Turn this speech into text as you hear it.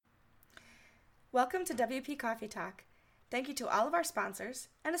Welcome to WP Coffee Talk. Thank you to all of our sponsors,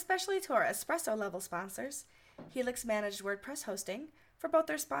 and especially to our espresso level sponsors, Helix Managed WordPress Hosting, for both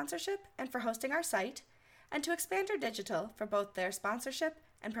their sponsorship and for hosting our site, and to Expander Digital for both their sponsorship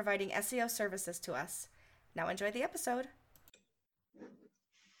and providing SEO services to us. Now enjoy the episode.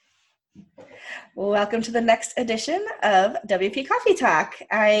 Welcome to the next edition of WP Coffee Talk.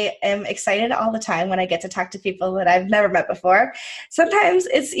 I am excited all the time when I get to talk to people that I've never met before. Sometimes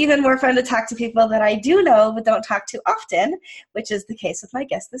it's even more fun to talk to people that I do know but don't talk to often, which is the case with my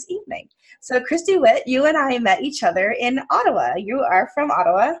guest this evening. So Christy Witt, you and I met each other in Ottawa. You are from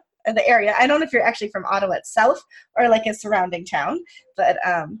Ottawa, the area. I don't know if you're actually from Ottawa itself or like a surrounding town, but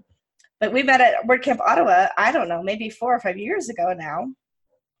we met at WordCamp Ottawa, I don't know, maybe 4 or 5 years ago now.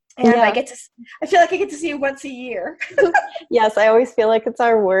 And yeah. I feel like I get to see you once a year. Yes, I always feel like it's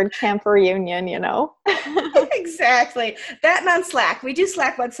our WordCamp reunion, you know? Exactly. That and on Slack. We do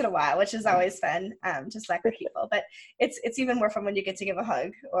Slack once in a while, which is always fun, to Slack with people. But it's even more fun when you get to give a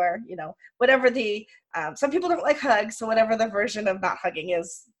hug or, you know, whatever the, some people don't like hugs, so whatever the version of not hugging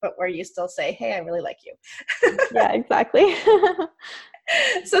is, but where you still say, hey, I really like you. Yeah, exactly.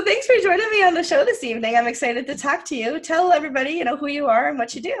 So thanks for joining me on the show this evening. I'm excited to talk to you. Tell everybody, you know, who you are and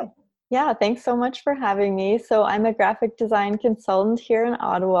what you do. Yeah, thanks so much for having me. So I'm a graphic design consultant here in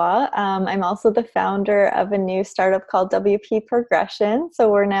Ottawa. I'm also the founder of a new startup called WP Progression.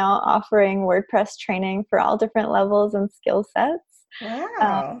 So we're now offering WordPress training for all different levels and skill sets.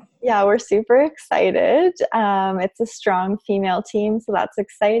 Wow. Yeah, we're super excited. It's a strong female team, so that's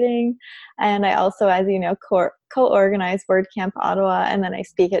exciting. And I also, as you know, co-organize WordCamp Ottawa, and then I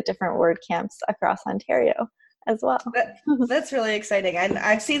speak at different WordCamps across Ontario as well. That's really exciting. And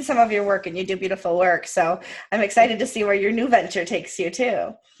I've seen some of your work, and you do beautiful work. So I'm excited to see where your new venture takes you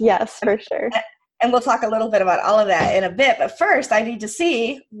too. Yes, for sure. And we'll talk a little bit about all of that in a bit. But first, I need to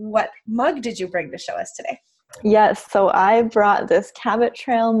see, what mug did you bring to show us today? Yes, so I brought this Cabot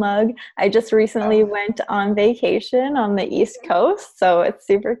Trail mug. I just recently went on vacation on the East Coast, so it's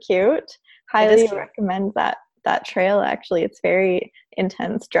super cute. Highly recommend that trail, actually. It's very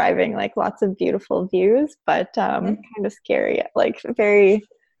intense driving, like lots of beautiful views, but kind of scary, like you're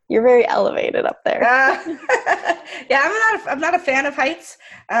very elevated up there. Yeah, I'm not a fan of heights.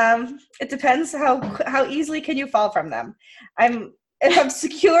 It depends how easily can you fall from them. If I'm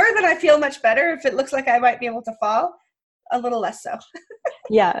secure, then I feel much better. If it looks like I might be able to fall, a little less so.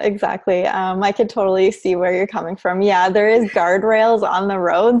 Yeah, exactly. I could totally see where you're coming from. Yeah, there is guardrails on the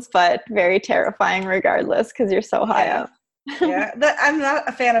roads, but very terrifying regardless because you're so high up. Yeah, I'm not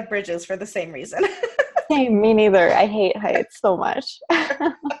a fan of bridges for the same reason. Same, me neither. I hate heights so much.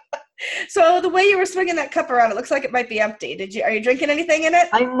 So the way you were swinging that cup around, it looks like it might be empty. Are you drinking anything in it?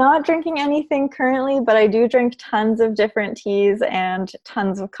 I'm not drinking anything currently, but I do drink tons of different teas and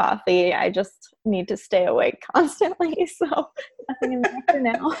tons of coffee. I just need to stay awake constantly, so nothing in there for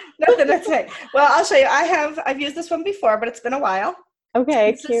now. Nothing, that's it. Well, I'll show you. I've used this one before, but it's been a while.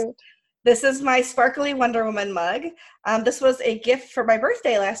 Okay, cute. This is my sparkly Wonder Woman mug. This was a gift for my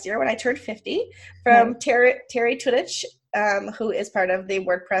birthday last year when I turned 50 from Terry Twitich, who is part of the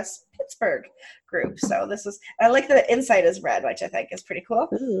WordPress Pittsburgh group. So I like the inside is red, which I think is pretty cool.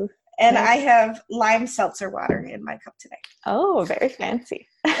 Ooh, and nice. I have lime seltzer water in my cup today. Oh, very fancy.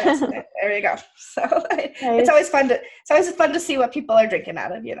 There you go. So nice. It's always fun to see what people are drinking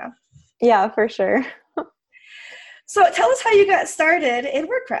out of, you know. Yeah, for sure. So tell us how you got started in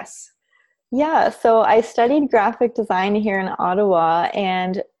WordPress. Yeah, so I studied graphic design here in Ottawa,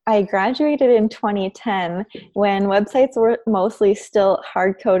 and I graduated in 2010 when websites were mostly still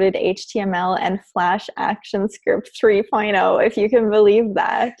hard-coded HTML and Flash ActionScript 3.0, if you can believe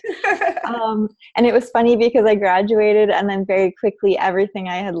that. And it was funny because I graduated and then very quickly everything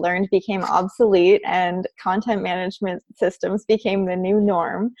I had learned became obsolete and content management systems became the new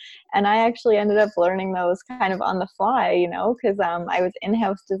norm. And I actually ended up learning those kind of on the fly, you know, because I was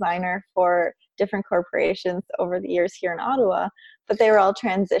in-house designer for different corporations over the years here in Ottawa, but they were all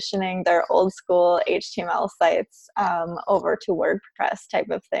transitioning their old school HTML sites over to WordPress type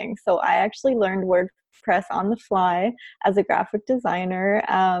of thing. So I actually learned WordPress on the fly as a graphic designer,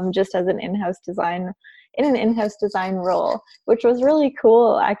 just as an in-house design role, which was really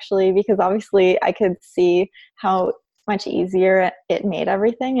cool actually, because obviously I could see how much easier it made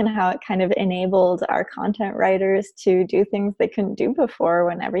everything and how it kind of enabled our content writers to do things they couldn't do before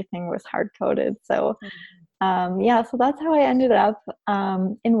when everything was hard-coded. So so that's how I ended up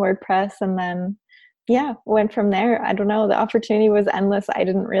in WordPress, and then went from there. I don't know, the opportunity was endless. I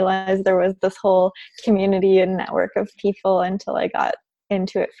didn't realize there was this whole community and network of people until I got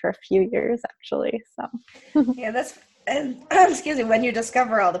into it for a few years actually. So yeah, and excuse me, when you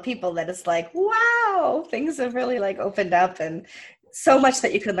discover all the people that it's like, wow, things have really like opened up and so much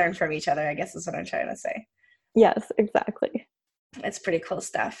that you can learn from each other, I guess is what I'm trying to say. Yes, exactly. It's pretty cool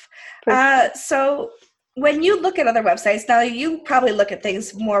stuff. For sure. So when you look at other websites, now you probably look at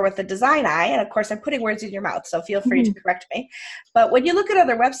things more with the design eye, and of course I'm putting words in your mouth, so feel free to correct me. But when you look at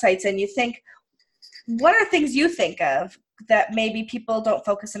other websites and you think, what are things you think of that maybe people don't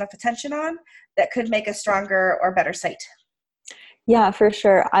focus enough attention on that could make a stronger or better site? Yeah, for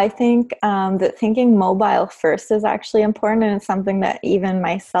sure. I think that thinking mobile first is actually important, and it's something that even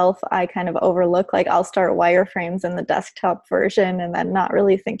myself, I kind of overlook. Like I'll start wireframes in the desktop version and then not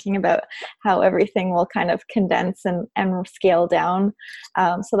really thinking about how everything will kind of condense and scale down.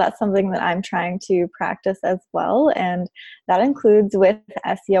 So that's something that I'm trying to practice as well. And that includes with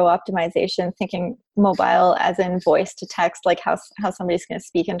SEO optimization, thinking mobile as in voice to text, like how somebody's going to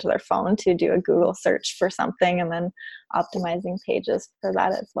speak into their phone to do a Google search for something, and then optimizing pages for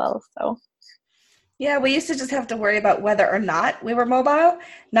that as well. So yeah, we used to just have to worry about whether or not we were mobile,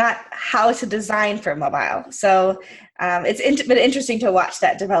 not how to design for mobile. So it's been interesting to watch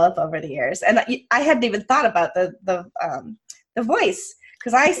that develop over the years. And I hadn't even thought about the voice,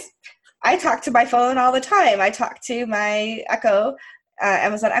 because I talk to my phone all the time. I talk to my Echo,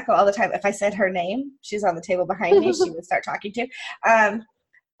 Amazon Echo, all the time. If I said her name, she's on the table behind me, she would start talking to.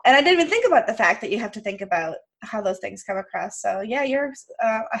 And I didn't even think about the fact that you have to think about how those things come across. So yeah, you're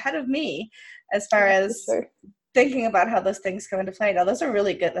ahead of me as far as thinking about how those things come into play. Now, those are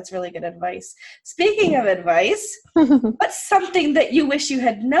really good. That's really good advice. Speaking of advice, what's something that you wish you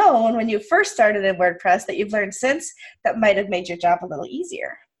had known when you first started in WordPress that you've learned since that might have made your job a little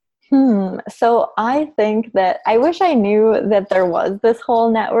easier? So I think that I wish I knew that there was this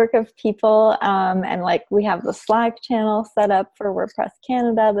whole network of people, and like we have the Slack channel set up for WordPress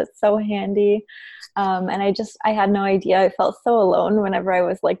Canada that's so handy. And I had no idea. I felt so alone whenever I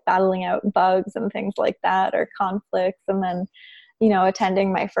was like battling out bugs and things like that, or conflicts. And then,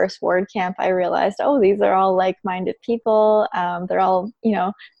 attending my first WordCamp, I realized, oh, these are all like-minded people. They're all,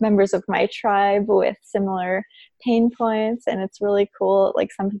 members of my tribe with similar pain points. And it's really cool.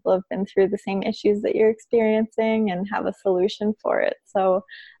 Like some people have been through the same issues that you're experiencing and have a solution for it. So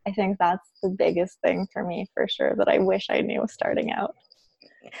I think that's the biggest thing for me, for sure, that I wish I knew starting out.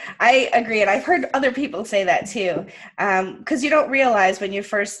 I agree, and I've heard other people say that too, because you don't realize when you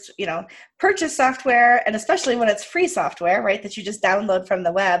first, purchase software, and especially when it's free software, right, that you just download from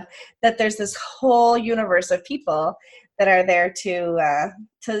the web, that there's this whole universe of people that are there to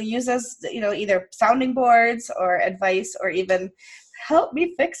use as, either sounding boards or advice, or even help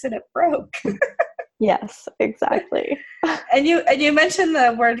me fix it, it broke. Yes, exactly. And you mentioned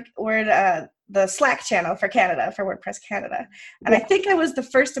the Slack channel for Canada, for WordPress Canada, and I think I was the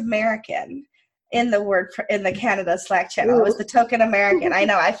first American in the Canada Slack channel. I was the token American. I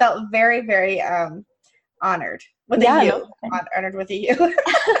know. I felt very, very honored with a U. Honored with a U.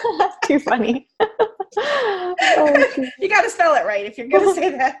 Too funny. You got to spell it right if you're going to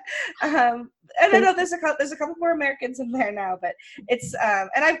say that. And I know there's a couple more Americans in there now, but it's and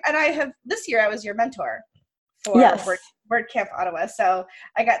I have this year I was your mentor for WordCamp Ottawa, so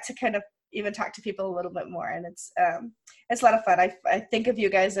I got to kind of even talk to people a little bit more, and it's a lot of fun. I think of you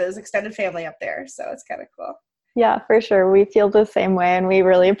guys as extended family up there, so it's kind of cool. Yeah, for sure. We feel the same way, and we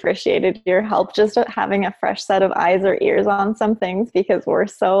really appreciated your help just having a fresh set of eyes or ears on some things, because we're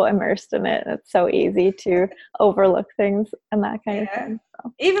so immersed in it. It's so easy to overlook things and that kind of thing.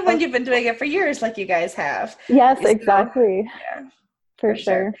 So. Even when you've been doing it for years like you guys have. Yes, exactly. Yeah, for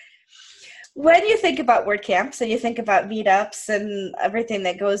sure. When you think about WordCamps and you think about meetups and everything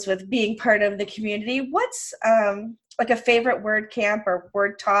that goes with being part of the community, what's like a favorite WordCamp or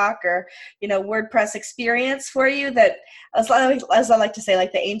Word Talk or, WordPress experience for you that, as I like to say,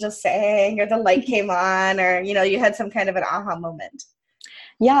 like the angel sang or the light came on, or, you had some kind of an aha moment?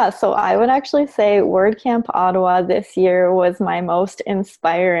 Yeah, so I would actually say WordCamp Ottawa this year was my most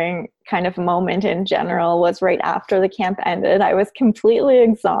inspiring kind of moment in general. Was right after the camp ended. I was completely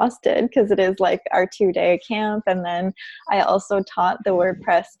exhausted because it is like our 2-day camp. And then I also taught the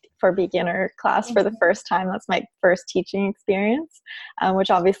WordPress for Beginner class for the first time. That's my first teaching experience, which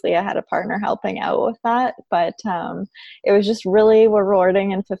obviously I had a partner helping out with that. But it was just really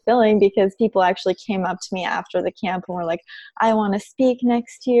rewarding and fulfilling because people actually came up to me after the camp and were like, I want to speak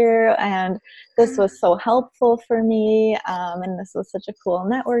next year. And this was so helpful for me. And this was such a cool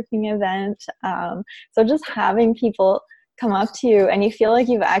networking event. So just having people come up to you and you feel like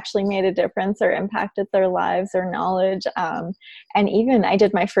you've actually made a difference or impacted their lives or knowledge. And even I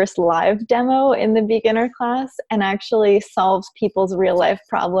did my first live demo in the beginner class and actually solved people's real life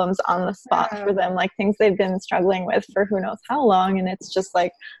problems on the spot for them, like things they've been struggling with for who knows how long. And it's just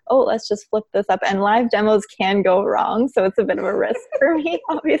like, oh, let's just flip this up. And live demos can go wrong, so it's a bit of a risk for me,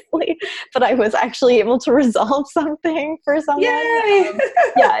 obviously. But I was actually able to resolve something for someone.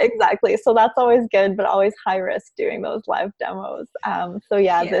 Yeah, exactly. So that's always good, but always high risk doing those live demos. So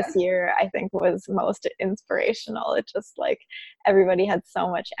this year I think was most inspirational. It just like everybody had so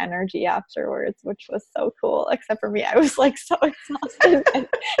much energy afterwards, which was so cool. Except for me, I was like so exhausted. And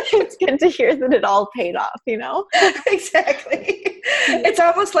it's good to hear that it all paid off, you know? Exactly. It's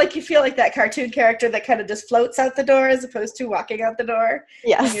almost like you feel like that cartoon character that kind of just floats out the door as opposed to walking out the door.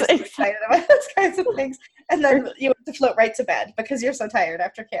 Yes, you're so excited about those kinds of things. And then you have to float right to bed because you're so tired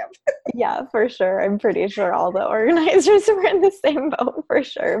after camp. Yeah, for sure. I'm pretty sure all the organizers were in the same boat for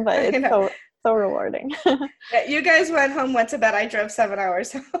sure, but it's so rewarding. Yeah, you guys went to bed. I drove 7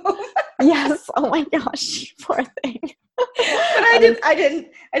 hours home. Yes. Oh my gosh, poor thing. But I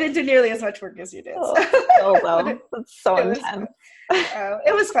didn't do nearly as much work as you did. It's so intense.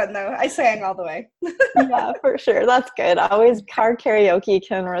 It was fun though. I sang all the way. Yeah, for sure. That's good. Always car karaoke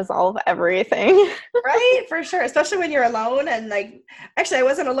can resolve everything. Right, for sure. Especially when you're alone. And like, actually, I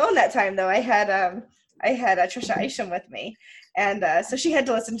wasn't alone that time though. I had Trisha Isham with me, and so she had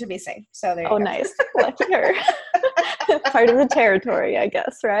to listen to me sing. So there you go. Nice. Lucky her. Part of the territory, I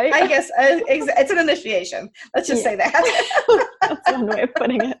guess, right? I guess it's an initiation. Let's just say that. That's one way of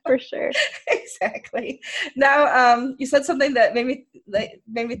putting it, for sure. Exactly. Now, you said something that made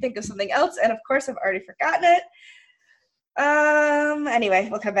me think of something else, and of course, I've already forgotten it. Anyway,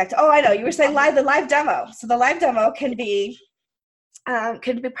 we'll come back to. Oh, I know. You were saying the live demo. So the live demo can be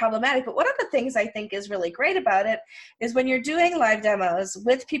problematic, but one of the things I think is really great about it is when you're doing live demos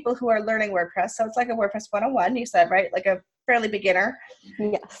with people who are learning WordPress. So it's like a WordPress 101, you said, right? Like a fairly beginner.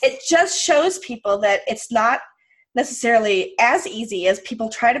 Yes. It just shows people that it's not necessarily as easy as people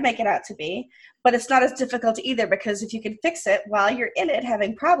try to make it out to be, but it's not as difficult either, because if you can fix it while you're in it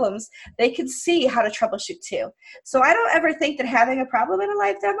having problems, they can see how to troubleshoot too. So I don't ever think that having a problem in a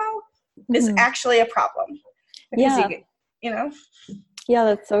live demo is actually a problem. Because Yeah,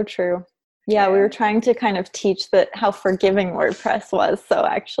 that's so true. Yeah, we were trying to kind of teach how forgiving WordPress was. So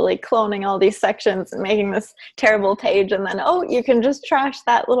actually cloning all these sections and making this terrible page, and then, you can just trash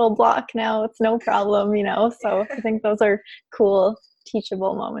that little block now. It's no problem, So I think those are cool,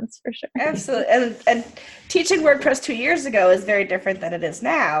 teachable moments for sure. Absolutely. And teaching WordPress 2 years ago is very different than it is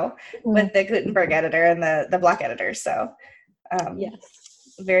now with the Gutenberg editor and the block editor. So yes.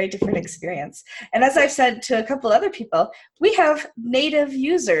 Very different experience. And as I've said to a couple other people, we have native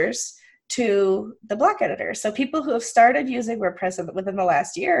users to the block editor. So people who have started using WordPress within the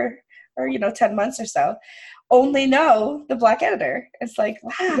last year or 10 months or so only know the block editor. It's like,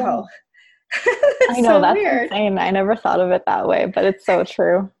 wow. I know, so that's weird. Insane. I never thought of it that way, but it's so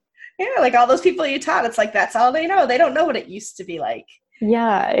true. Yeah, like all those people you taught, it's like that's all they know. They don't know what it used to be like.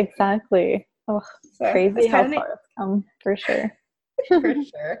 Yeah, exactly. Oh, so crazy how far it's come, for sure. For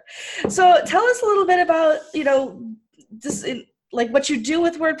sure. So tell us a little bit about, just like what you do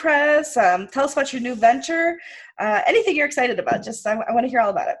with WordPress. Tell us about your new venture. Anything you're excited about. Just I want to hear all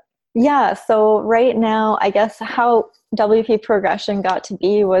about it. Yeah. So right now, I guess how WP Progression got to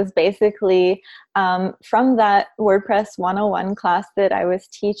be was basically from that WordPress 101 class that I was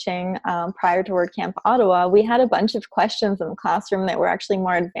teaching prior to WordCamp Ottawa. We had a bunch of questions in the classroom that were actually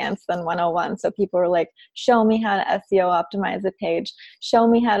more advanced than 101. So people were like, show me how to SEO optimize a page. Show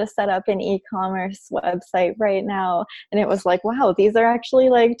me how to set up an e-commerce website right now. And it was like, wow, these are actually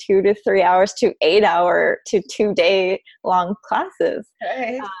like 2 to 3 hours to 8 hour to 2 day long classes.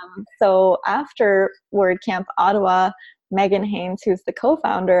 Right. So after WordCamp Ottawa, Megan Haynes, who's the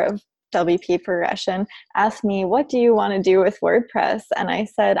co-founder of WP Progression, asked me, what do you want to do with WordPress? And I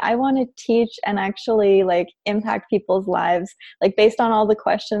said, I want to teach and actually like impact people's lives, like based on all the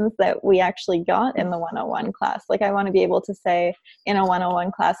questions that we actually got in the 101 class. Like I want to be able to say in a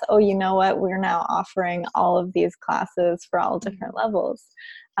 101 class, oh, you know what? We're now offering all of these classes for all different levels.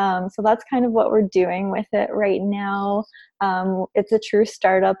 So that's kind of what we're doing with it right now. It's a true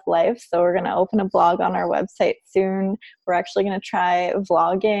startup life. So we're going to open a blog on our website soon. We're actually going to try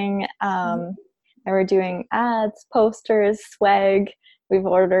vlogging. And we're doing ads, posters, swag. We've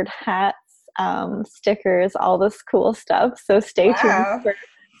ordered hats, stickers, all this cool stuff. So stay tuned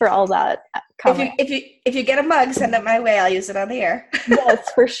for all that coming. If you get a mug, send it my way. I'll use it on the air.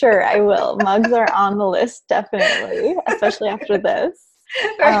 Yes, for sure. I will. Mugs are on the list, definitely, especially after this.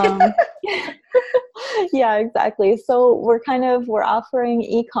 Yeah, exactly. So we're offering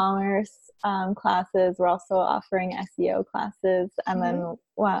e-commerce classes. We're also offering SEO classes, and Mhm. then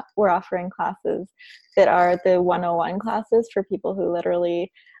we're offering classes that are the 101 classes for people who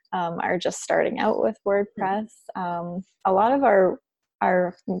literally are just starting out with WordPress. A lot of our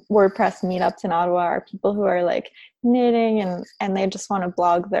WordPress meetups in Ottawa are people who are like knitting and they just want to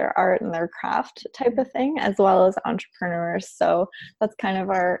blog their art and their craft type of thing, as well as entrepreneurs. So that's kind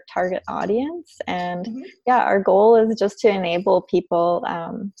of our target audience. And Mhm. yeah, our goal is just to enable people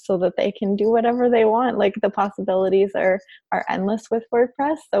so that they can do whatever they want. Like the possibilities are endless with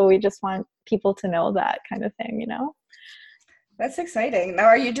WordPress. So we just want people to know that kind of thing, you know? That's exciting. Now,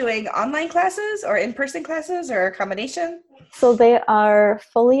 are you doing online classes or in-person classes or a combination? So they are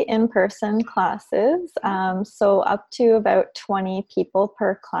fully in-person classes, so up to about 20 people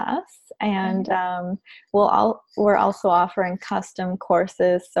per class. And Mhm. we're also offering custom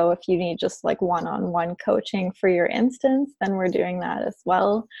courses. So if you need just like one-on-one coaching for your instance, then we're doing that as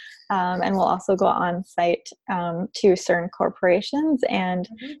well. And we'll also go on site to certain corporations and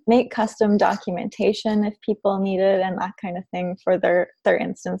Mhm. make custom documentation if people need it and that kind of thing for their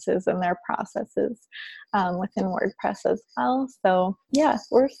instances and their processes within WordPress as well. So yeah,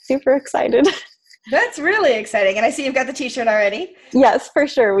 we're super excited. That's really exciting. And I see you've got the t-shirt already. Yes, for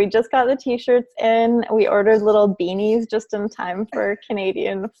sure. We just got the t-shirts in. We ordered little beanies just in time for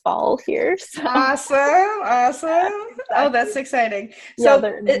Canadian fall here. So Awesome. Awesome. Oh, exactly. that's exciting. Yeah, So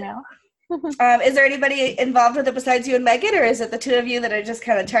they're in the mail. is there anybody involved with it besides you and Megan, or is it the two of you that are just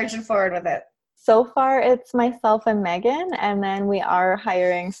kind of charging forward with it? So far, it's myself and Megan, and then we are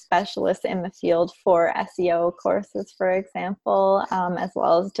hiring specialists in the field for SEO courses, for example, as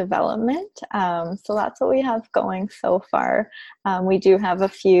well as development. So that's what we have going so far. We do have a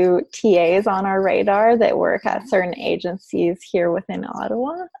few TAs on our radar that work at certain agencies here within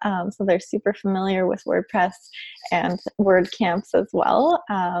Ottawa. So they're super familiar with WordPress and WordCamps as well.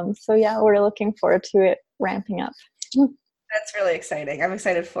 So yeah, we're looking forward to it ramping up. That's really exciting. I'm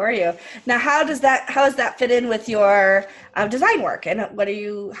excited for you. Now, how does that fit in with your design work? And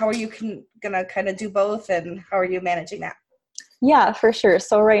how are you gonna kind of do both? And how are you managing that? Yeah, for sure.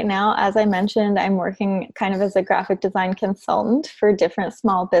 So right now, as I mentioned, I'm working kind of as a graphic design consultant for different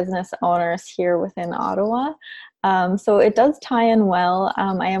small business owners here within Ottawa. So it does tie in well.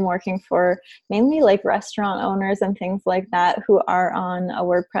 I am working for mainly like restaurant owners and things like that who are on a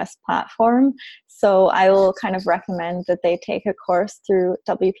WordPress platform. So I will kind of recommend that they take a course through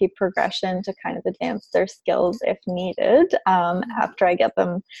WP Progression to kind of advance their skills if needed after I get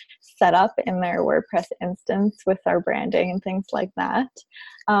them set up in their WordPress instance with our branding and things like that.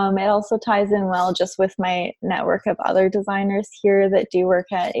 It also ties in well just with my network of other designers here that do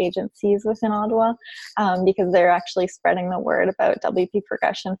work at agencies within Ottawa because they're actually spreading the word about WP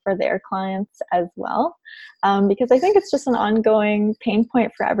Progression for their clients as well. Because I think it's just an ongoing pain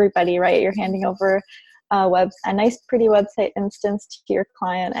point for everybody, right? You're handing over a nice, pretty website instance to your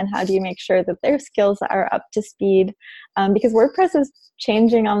client, and how do you make sure that their skills are up to speed? Because WordPress is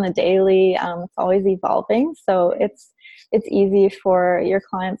changing on the daily; it's always evolving, so it's easy for your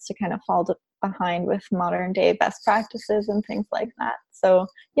clients to kind of fall behind with modern day best practices and things like that. So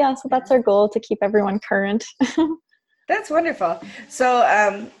yeah, so that's our goal, to keep everyone current. That's wonderful. So,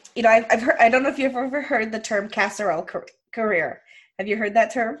 I've heard. I don't know if you've ever heard the term casserole career. Have you heard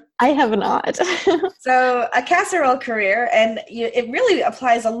that term? I have not. So a casserole career, and it really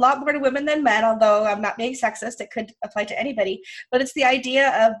applies a lot more to women than men, although I'm not being sexist, it could apply to anybody. But it's the idea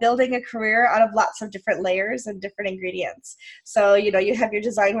of building a career out of lots of different layers and different ingredients. So, you have your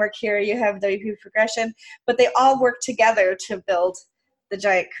design work here, you have WP Progression, but they all work together to build the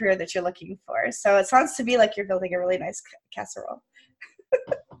giant career that you're looking for. So it sounds to me like you're building a really nice casserole.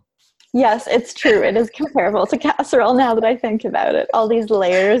 Yes, it's true. It is comparable to casserole now that I think about it. All these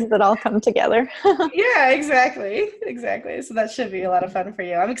layers that all come together. Yeah, exactly. Exactly. So that should be a lot of fun for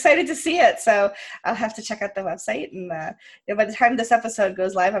you. I'm excited to see it. So I'll have to check out the website, and by the time this episode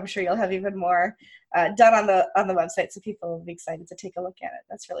goes live, I'm sure you'll have even more done on the website, so people will be excited to take a look at it.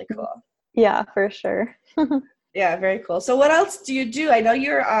 That's really cool. Yeah, for sure. Yeah, very cool. So what else do you do? I know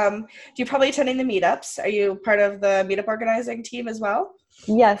you're probably attending the meetups. Are you part of the meetup organizing team as well?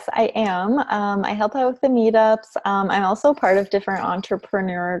 Yes, I am. I help out with the meetups. I'm also part of different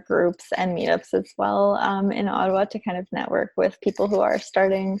entrepreneur groups and meetups as well in Ottawa to kind of network with people who are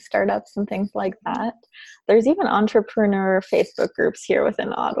starting startups and things like that. There's even entrepreneur Facebook groups here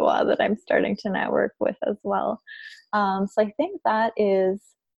within Ottawa that I'm starting to network with as well. So I think that is,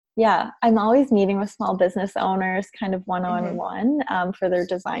 yeah, I'm always meeting with small business owners kind of Mm-hmm. one-on-one for their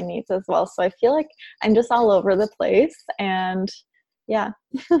design needs as well. So I feel like I'm just all over the place, and yeah,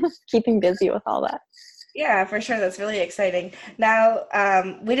 keeping busy with all that. Yeah, for sure. That's really exciting. Now,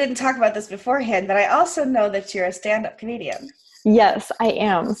 we didn't talk about this beforehand, but I also know that you're a stand-up comedian. Yes, I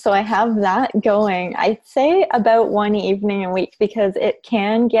am. So I have that going. I'd say about one evening a week because it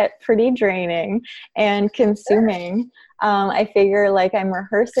can get pretty draining and consuming. I figure like I'm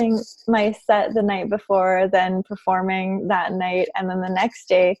rehearsing my set the night before, then performing that night, and then the next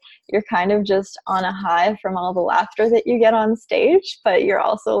day you're kind of just on a high from all the laughter that you get on stage, but you're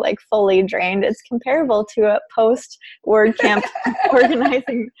also like fully drained. It's comparable to a post WordCamp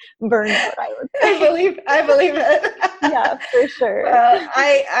organizing burnout, I would say. I believe it. Yeah, for sure.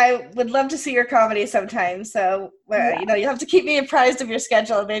 I would love to see your comedy sometime. So, Yeah. you know, you have to keep me apprised of your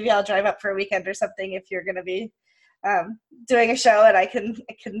schedule. Maybe I'll drive up for a weekend or something if you're going to be doing a show, and I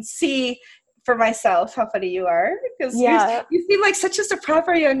can see for myself how funny you are, because you seem like such just a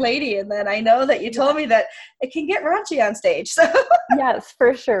proper young lady, and then I know that you told me that it can get raunchy on stage. So yes,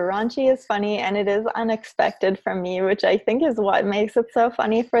 for sure, raunchy is funny, and it is unexpected from me, which I think is what makes it so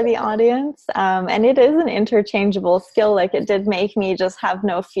funny for the audience. And it is an interchangeable skill. Like, it did make me just have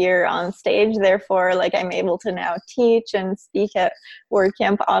no fear on stage, therefore like I'm able to now teach and speak at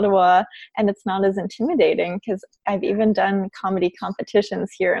WordCamp Ottawa, and it's not as intimidating because I've even done comedy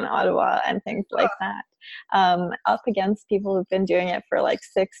competitions here in Ottawa and things like that, up against people who've been doing it for like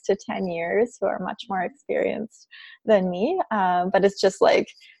 6 to 10 years who are much more experienced than me. But it's just like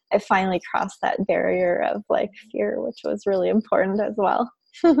I finally crossed that barrier of like fear, which was really important as well.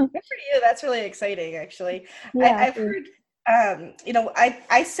 good for you. That's really exciting, actually. Yeah, I've heard, you know,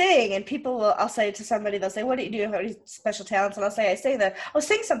 I sing, and people will, I'll say to somebody, they'll say, what do you have any special talents? And I'll say, I say that, oh,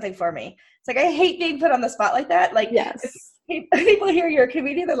 sing something for me. It's like, I hate being put on the spot like that. Like, yes. if people hear you're a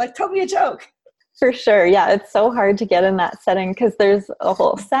comedian, they're like, tell me a joke. For sure. Yeah, it's so hard to get in that setting because there's a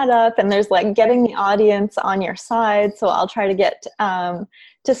whole setup and there's like getting the audience on your side. So I'll try to get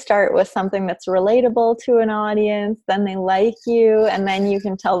to start with something that's relatable to an audience, then they like you, and then you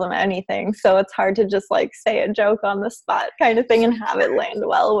can tell them anything. So it's hard to just like say a joke on the spot kind of thing and have it land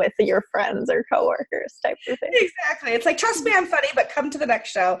well with your friends or coworkers type of thing. Exactly. It's like, trust me, I'm funny, but come to the next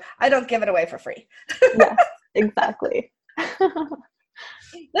show. I don't give it away for free. Yes, exactly.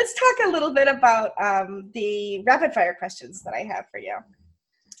 Let's talk a little bit about the rapid fire questions that I have for you.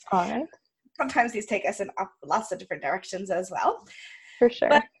 All right. Sometimes these take us in lots of different directions as well. For sure.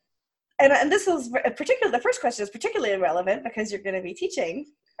 But, and this is the first question is particularly relevant because you're going to be teaching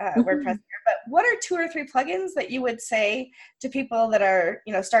WordPress here. But what are 2 or 3 plugins that you would say to people that are,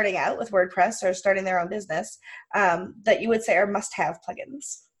 you know, starting out with WordPress or starting their own business that you would say are must-have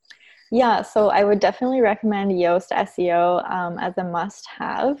plugins? Yeah, so I would definitely recommend Yoast SEO as a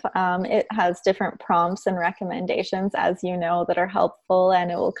must-have. It has different prompts and recommendations, as you know, that are helpful,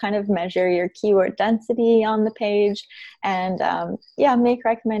 and it will kind of measure your keyword density on the page and, make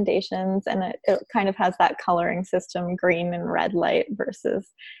recommendations. And it kind of has that coloring system, green and red light, versus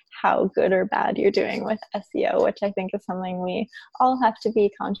how good or bad you're doing with SEO, which I think is something we all have to be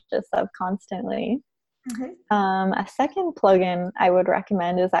conscious of constantly. Mm-hmm. A second plugin I would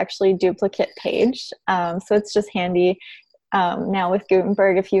recommend is actually Duplicate Page. So it's just handy now with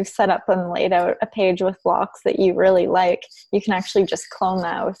Gutenberg. If you've set up and laid out a page with blocks that you really like, you can actually just clone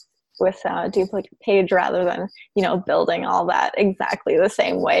that with Duplicate Page rather than, you know, building all that exactly the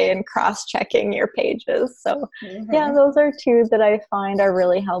same way and cross-checking your pages. So yeah, those are 2 that I find are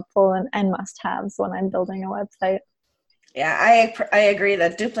really helpful and must-haves when I'm building a website. Yeah, I agree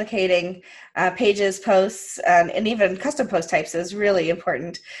that duplicating pages, posts, and even custom post types is really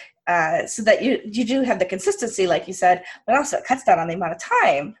important, so that you do have the consistency, like you said, but also it cuts down on the amount of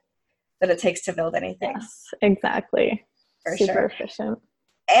time that it takes to build anything. Yes, exactly. For Super sure. efficient.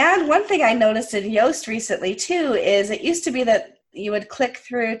 And one thing I noticed in Yoast recently too is it used to be that you would click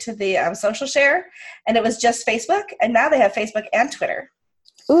through to the social share, and it was just Facebook, and now they have Facebook and Twitter.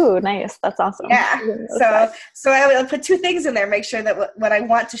 Ooh, nice. That's awesome. Yeah. So I will put 2 things in there, make sure that what I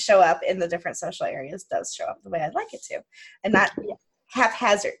want to show up in the different social areas does show up the way I'd like it to, and not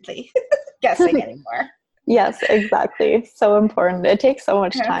haphazardly guessing anymore. Yes, exactly. So important. It takes so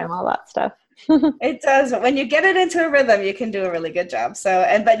much time, all that stuff. It does. But when you get it into a rhythm, you can do a really good job.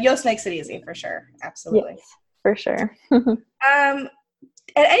 But Yoast makes it easy for sure. Absolutely. Yes, for sure.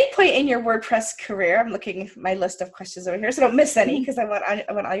 At any point in your WordPress career, I'm looking at my list of questions over here, so don't miss any because I want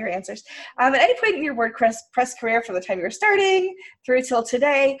all your answers. At any point in your WordPress career, from the time you were starting through till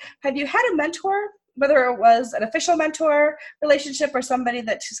today, have you had a mentor, whether it was an official mentor relationship or somebody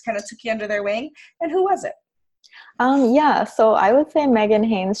that just kind of took you under their wing, and who was it? Yeah, so I would say Megan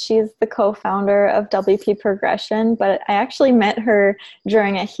Haynes, she's the co-founder of WP Progression, but I actually met her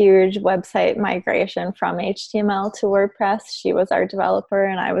during a huge website migration from HTML to WordPress. She was our developer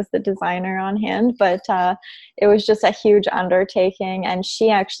and I was the designer on hand, but it was just a huge undertaking, and she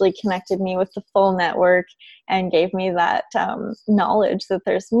actually connected me with the full network and gave me that knowledge that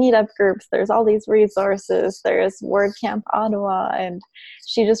there's meetup groups, there's all these resources, there's WordCamp Ottawa, and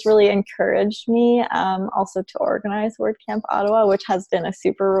she just really encouraged me also to organize WordCamp Ottawa, which has been a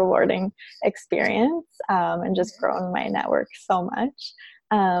super rewarding experience and just grown my network so much.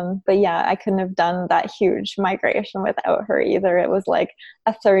 But yeah, I couldn't have done that huge migration without her either. It was like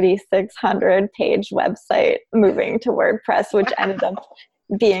a 3,600 page website moving to WordPress, which ended up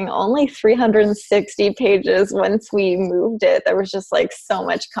being only 360 pages once we moved it. There was just like so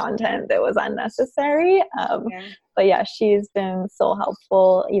much content that was unnecessary. But yeah, she's been so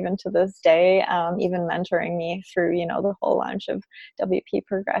helpful even to this day, even mentoring me through, the whole launch of WP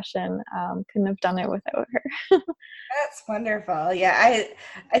Progression. Couldn't have done it without her. That's wonderful. Yeah,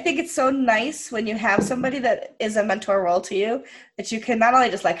 I think it's so nice when you have somebody that is a mentor role to you, that you can not only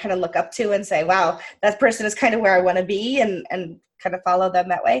just like kind of look up to and say, wow, that person is kind of where I want to be, and kind of follow them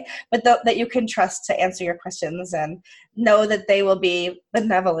that way, but that you can trust to answer your questions and know that they will be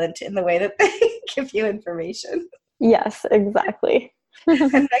benevolent in the way that they give you information. Yes, exactly.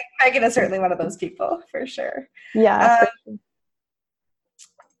 And Megan is certainly one of those people, for sure. Yeah. For sure.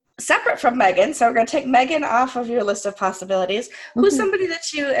 Separate from Megan, so we're going to take Megan off of your list of possibilities. Who's somebody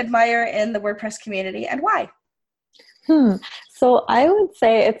that you admire in the WordPress community, and why? So I would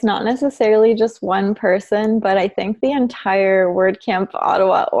say it's not necessarily just one person, but I think the entire WordCamp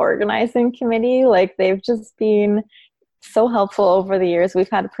Ottawa organizing committee, like they've just been so helpful over the years. We've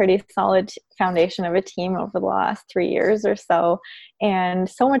had a pretty solid foundation of a team over the last 3 years or so, and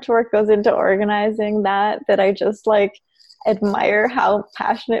so much work goes into organizing that I just like admire how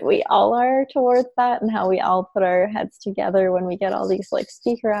passionate we all are towards that, and how we all put our heads together when we get all these like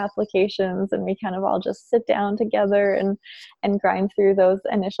speaker applications, and we kind of all just sit down together and grind through those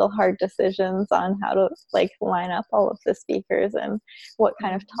initial hard decisions on how to like line up all of the speakers and what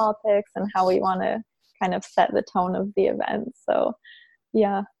kind of topics and how we want to kind of set the tone of the event. So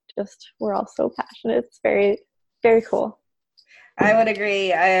yeah, just we're all so passionate. It's very, very cool. I would agree.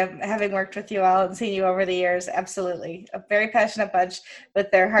 Having worked with you all and seen you over the years, absolutely. A very passionate bunch with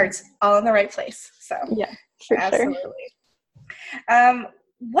their hearts all in the right place. So yeah, for absolutely. Sure.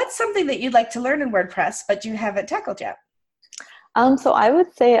 What's something that you'd like to learn in WordPress, but you haven't tackled yet? So I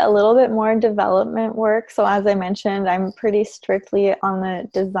would say a little bit more development work. So as I mentioned, I'm pretty strictly on the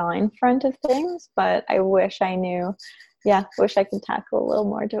design front of things, but I wish I could tackle a little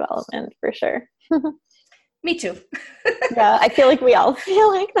more development for sure. Me too. Yeah, I feel like we all feel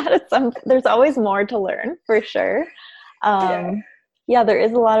like that. There's always more to learn for sure. Yeah, there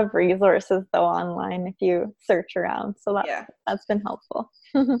is a lot of resources though online if you search around. So that's been helpful.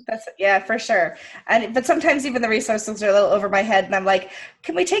 For sure. But sometimes even the resources are a little over my head, and I'm like,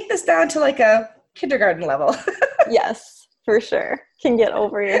 can we take this down to like a kindergarten level? Yes, for sure. Can get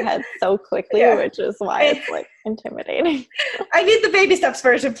over your head so quickly, which is why it's like intimidating. I need the baby steps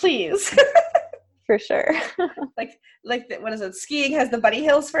version, please. For sure. What is it? Skiing has the bunny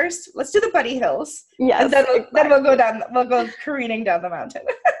hills first. Let's do the bunny hills. Yes. And then we'll go careening down the mountain.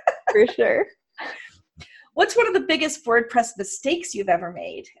 For sure. What's one of the biggest WordPress mistakes you've ever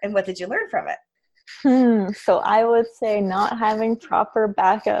made, and what did you learn from it? So I would say not having proper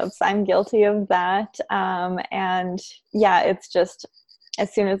backups. I'm guilty of that. And yeah, it's just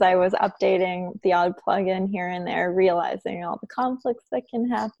as soon as I was updating the odd plugin here and there, realizing all the conflicts that can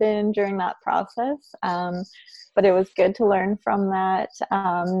happen during that process. But it was good to learn from that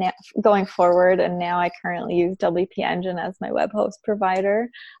going forward. And now I currently use WP Engine as my web host provider.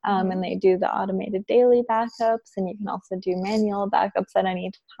 And they do the automated daily backups. And you can also do manual backups at any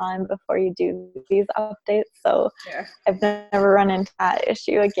time before you do these updates. So I've never run into that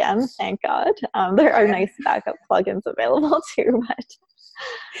issue again, thank God. There are nice backup plugins available too, but...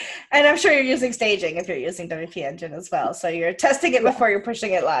 And I'm sure you're using staging if you're using WP Engine as well. So you're testing it before you're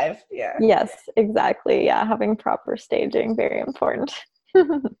pushing it live. Yeah. Yes, exactly. Yeah, having proper staging, very important.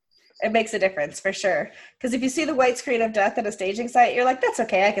 It makes a difference for sure. Because if you see the white screen of death at a staging site, you're like, that's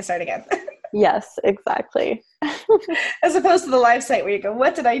okay, I can start again. Yes, exactly. As opposed to the live site where you go,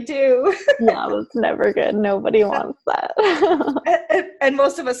 what did I do? Yeah, that's never good. Nobody wants that. And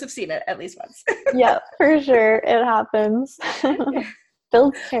most of us have seen it at least once. Yeah, for sure. It happens.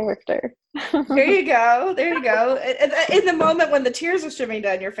 Builds character. There you go. In the moment when the tears are streaming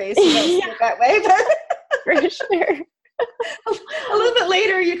down your face, you don't see it that way. But for sure. A little bit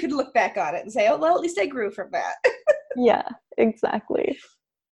later, you could look back on it and say, oh, well, at least I grew from that. Yeah, exactly.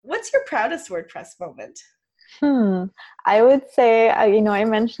 What's your proudest WordPress moment? I would say, I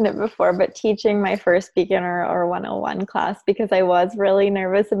mentioned it before, but teaching my first beginner or 101 class, because I was really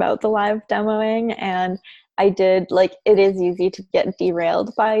nervous about the live demoing, and I did, like, it is easy to get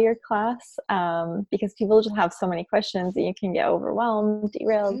derailed by your class because people just have so many questions and you can get overwhelmed,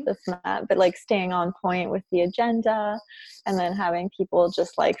 derailed, this and that. But like staying on point with the agenda and then having people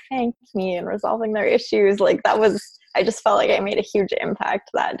just like thank me and resolving their issues, like I just felt like I made a huge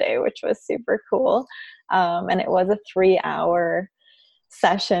impact that day, which was super cool. And it was a 3-hour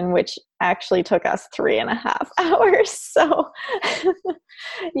session, which actually took us 3.5 hours. So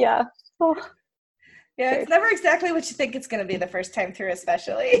yeah. Oh. Yeah, it's never exactly what you think it's going to be the first time through,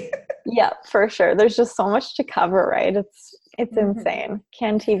 especially. Yeah, for sure. There's just so much to cover, right? It's insane.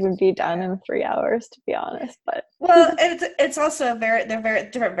 Can't even be done in 3 hours, to be honest. But well, it's also they're very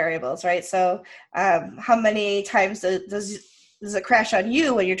different variables, right? So, how many times does it crash on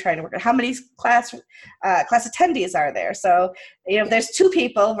you when you're trying to work? How many class attendees are there? So, if there's 2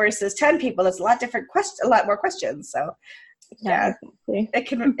 people versus 10 people, that's a lot more questions. So. Yeah, exactly.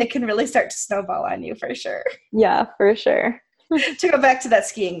 It can really start to snowball on you for sure. Yeah, for sure. To go back to that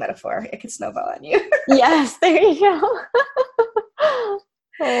skiing metaphor, it could snowball on you. Yes, there you go. Oh,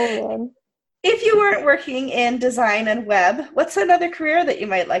 man. If you weren't working in design and web, what's another career that you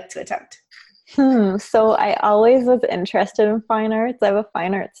might like to attempt? So I always was interested in fine arts. I have a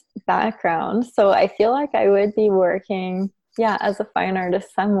fine arts background, so I feel like I would be working, as a fine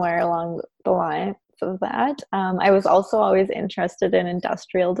artist somewhere along the line of that. I was also always interested in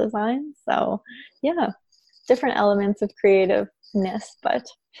industrial design, so different elements of creativeness. But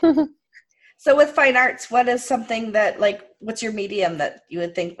so with fine arts, what is something that, like, what's your medium that you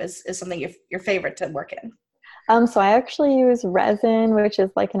would think is something your favorite to work in? So I actually use resin, which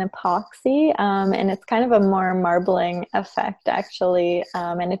is like an epoxy, and it's kind of a more marbling effect, actually.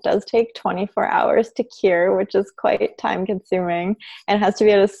 And it does take 24 hours to cure, which is quite time consuming. And it has to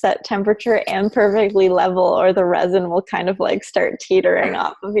be at a set temperature and perfectly level, or the resin will kind of like start teetering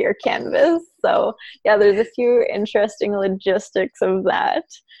off of your canvas. So there's a few interesting logistics of that.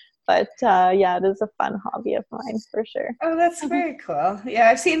 But it is a fun hobby of mine for sure. Oh, that's very cool. Yeah,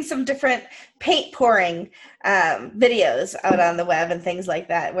 I've seen some different paint pouring videos out on the web and things like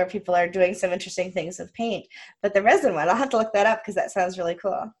that, where people are doing some interesting things with paint. But the resin one, I'll have to look that up because that sounds really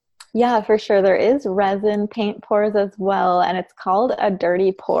cool. Yeah, for sure. There is resin paint pours as well, and it's called a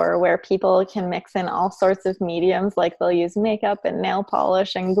dirty pour, where people can mix in all sorts of mediums, like they'll use makeup and nail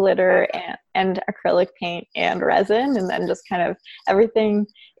polish and glitter and acrylic paint and resin, and then just kind of everything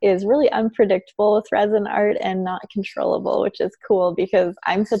is really unpredictable with resin art and not controllable, which is cool because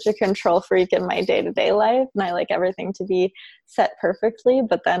I'm such a control freak in my day-to-day life, and I like everything to be set perfectly.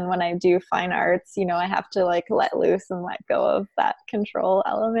 But then when I do fine arts, I have to like let loose and let go of that control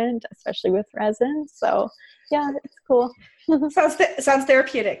element, especially with resin. So it's cool. Sounds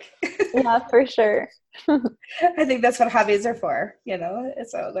therapeutic. Yeah, for sure. I think that's what hobbies are for,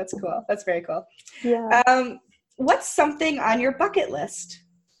 so that's cool. That's very cool. Yeah. What's something on your bucket list?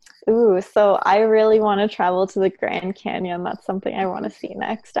 Ooh, so I really want to travel to the Grand Canyon. That's something I want to see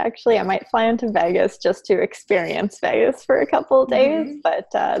next. Actually, I might fly into Vegas just to experience Vegas for a couple of days, but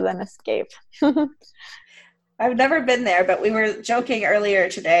then escape. I've never been there, but we were joking earlier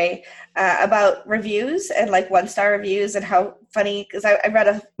today about reviews and like 1-star reviews and how funny, because I read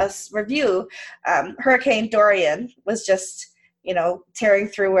a review. Hurricane Dorian was just, tearing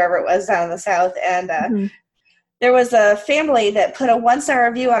through wherever it was down in the south. And there was a family that put a 1-star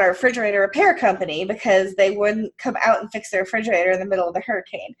review on a refrigerator repair company because they wouldn't come out and fix their refrigerator in the middle of the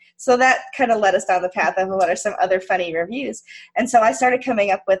hurricane. So that kind of led us down the path of what are some other funny reviews. And so I started coming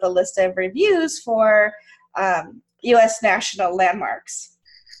up with a list of reviews for U.S. national landmarks.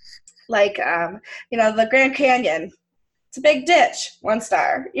 Like, the Grand Canyon. It's a big ditch,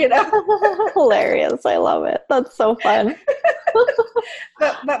 1-star, Hilarious. I love it. That's so fun.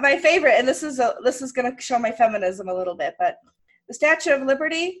 But my favorite, and this is going to show my feminism a little bit, but the Statue of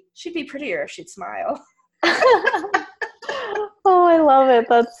Liberty, she'd be prettier if she'd smile. Oh, I love it.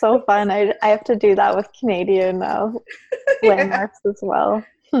 That's so fun. I have to do that with Canadian landmarks as well.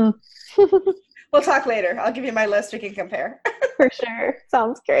 We'll talk later. I'll give you my list. We can compare. For sure.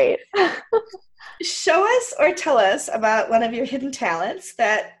 Sounds great. Show us or tell us about one of your hidden talents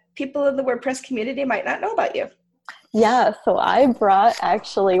that people in the WordPress community might not know about you. Yeah, so I brought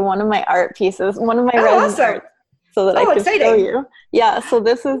actually one of my art pieces, one of my resin art, so that I could show you. Yeah, so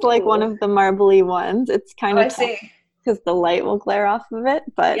this is like one of the marbly ones. It's kind of because the light will glare off of it,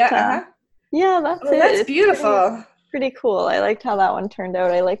 but that's it. That's beautiful. pretty cool. I liked how that one turned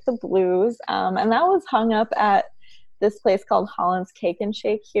out. I like the blues. And that was hung up at this place called Holland's Cake and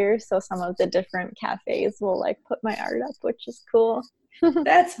Shake here. So some of the different cafes will like put my art up, which is cool.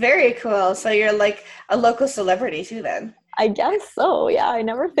 That's very cool. So you're like a local celebrity too then. I guess so. Yeah, I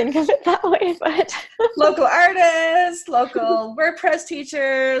never think of it that way, but Local artist, local WordPress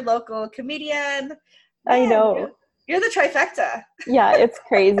teacher, local comedian. Man, I know. You're the trifecta. Yeah, it's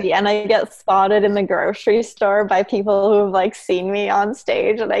crazy. And I get spotted in the grocery store by people who've like seen me on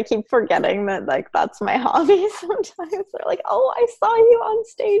stage, and I keep forgetting that like that's my hobby sometimes. They're like, "Oh, I saw you on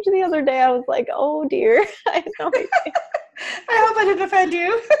stage the other day." I was like, "Oh dear." I had no idea. I hope I didn't offend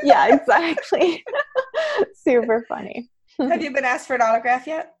you. Yeah, exactly. Super funny. Have you been asked for an autograph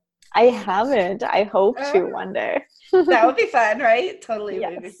yet? I haven't. I hope to one day. That would be fun, right? Totally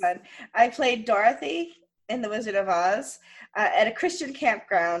Yes. would be fun. I played Dorothy in The Wizard of Oz at a Christian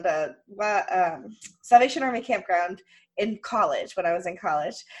campground, Salvation Army campground in college, when I was in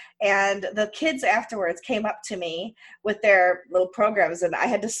college. And the kids afterwards came up to me with their little programs, and I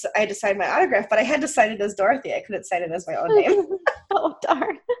had to sign my autograph, but I had to sign it as Dorothy. I couldn't sign it as my own name. Oh,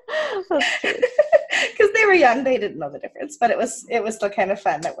 darn. That's cute. Because they were young, they didn't know the difference. But it was still kind of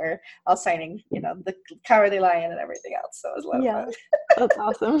fun that we're all signing, the Cowardly Lion and everything else. So it was a lot of fun. That's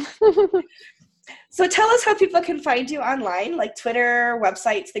awesome. So tell us how people can find you online, like Twitter,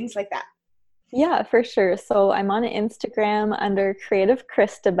 websites, things like that. Yeah, for sure. So I'm on Instagram under Creative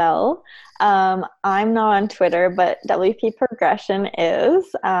Christabel. I'm not on Twitter, but WP Progression is.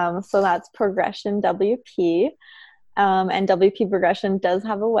 So that's Progression WP. And WP Progression does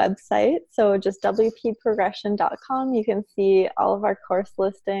have a website. So just WPProgression.com. You can see all of our course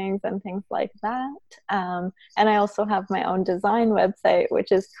listings and things like that. And I also have my own design website,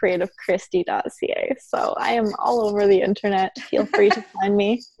 which is creativechristy.ca. So I am all over the internet. Feel free to find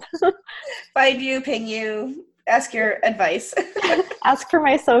me. Find you, ping you, ask your advice. Ask for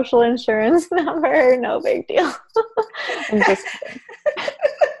my social insurance number. No big deal. I'm just kidding.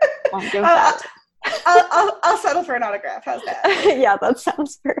 Won't give that. I'll settle for an autograph. How's that? Yeah, that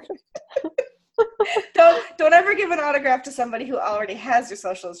sounds perfect. Don't ever give an autograph to somebody who already has your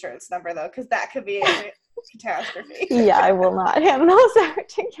social insurance number, though, because that could be a catastrophe. Yeah, I will not hand those out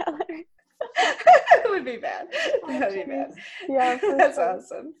together. It would be bad. That would be bad. Yeah, that's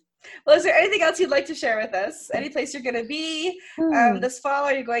awesome. Well, is there anything else you'd like to share with us? Any place you're going to be this fall?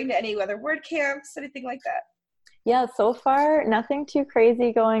 Are you going to any other word camps? Anything like that? Yeah, so far, nothing too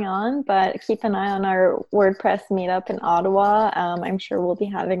crazy going on, but keep an eye on our WordPress meetup in Ottawa. I'm sure we'll be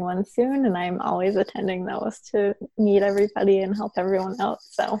having one soon, and I'm always attending those to meet everybody and help everyone out.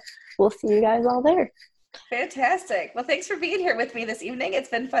 So we'll see you guys all there. Fantastic. Well, thanks for being here with me this evening. It's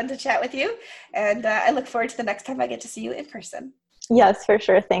been fun to chat with you, and I look forward to the next time I get to see you in person. Yes, for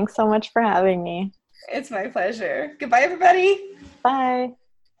sure. Thanks so much for having me. It's my pleasure. Goodbye, everybody. Bye.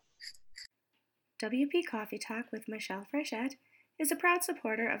 WP Coffee Talk with Michelle Frechette is a proud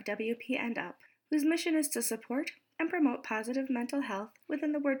supporter of WP and Up, whose mission is to support and promote positive mental health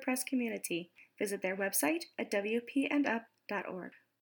within the WordPress community. Visit their website at wpandup.org.